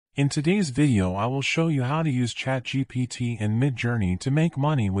In today's video I will show you how to use ChatGPT and Midjourney to make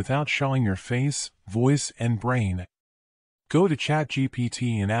money without showing your face, voice, and brain. Go to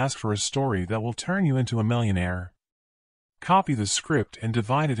ChatGPT and ask for a story that will turn you into a millionaire. Copy the script and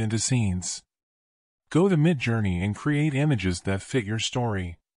divide it into scenes. Go to Midjourney and create images that fit your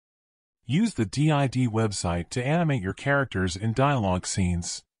story. Use the DID website to animate your characters in dialogue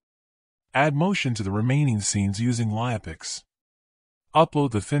scenes. Add motion to the remaining scenes using LeiaPix.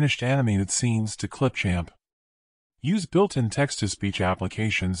 Upload the finished animated scenes to Clipchamp. Use built-in text-to-speech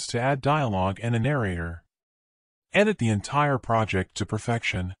applications to add dialogue and a narrator. Edit the entire project to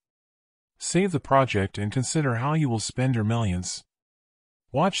perfection. Save the project and consider how you will spend your millions.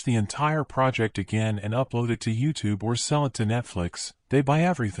 Watch the entire project again and upload it to YouTube or sell it to Netflix. They buy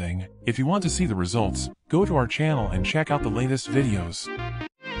everything. If you want to see the results, go to our channel and check out the latest videos.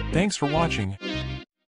 Thanks for watching.